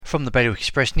From the Bailiwick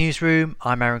Express newsroom,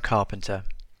 I'm Aaron Carpenter.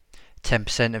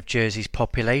 10% of Jersey's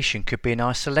population could be in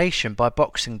isolation by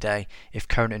Boxing Day if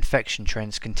current infection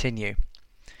trends continue.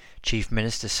 Chief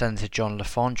Minister Senator John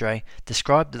Lafondre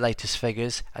described the latest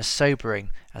figures as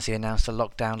sobering as he announced a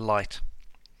lockdown light.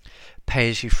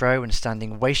 Pay-as-you-throw and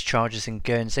standing waste charges in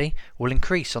Guernsey will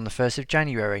increase on the 1st of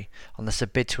January unless a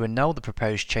bid to annul the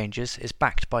proposed changes is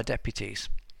backed by deputies.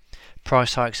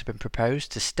 Price hikes have been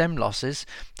proposed to stem losses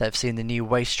that have seen the new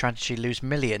waste strategy lose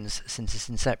millions since its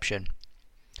inception.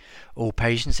 All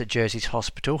patients at Jersey's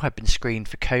hospital have been screened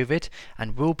for COVID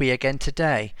and will be again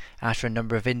today after a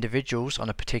number of individuals on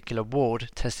a particular ward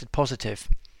tested positive.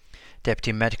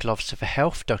 Deputy Medical Officer for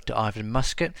Health Dr Ivan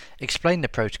Muscat explained the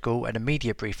protocol at a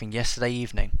media briefing yesterday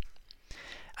evening.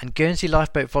 And Guernsey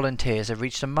lifeboat volunteers have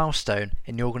reached a milestone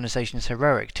in the organisation's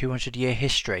heroic 200-year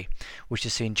history, which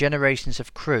has seen generations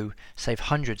of crew save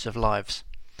hundreds of lives.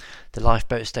 The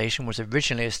lifeboat station was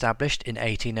originally established in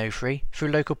 1803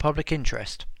 through local public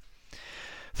interest.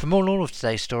 For more on all of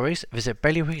today's stories, visit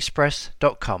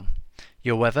bailiwickexpress.com.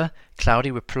 Your weather, cloudy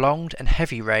with prolonged and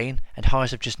heavy rain and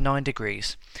highs of just 9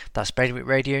 degrees. That's Bailiwick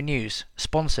Radio News,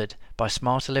 sponsored by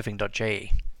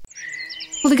smarterliving.je.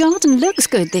 Well, the garden looks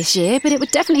good this year, but it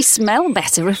would definitely smell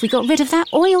better if we got rid of that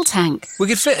oil tank. We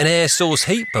could fit an air source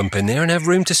heat pump in there and have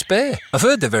room to spare. I've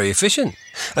heard they're very efficient.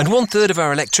 And 1/3 of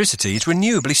our electricity is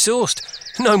renewably sourced.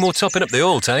 No more topping up the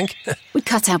oil tank. We'd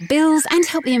cut our bills and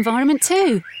help the environment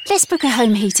too. Let's book a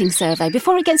home heating survey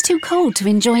before it gets too cold to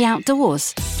enjoy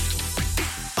outdoors.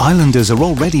 Islanders are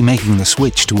already making the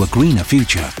switch to a greener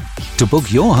future. To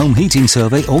book your home heating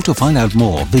survey or to find out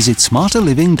more, visit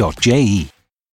smarterliving.je.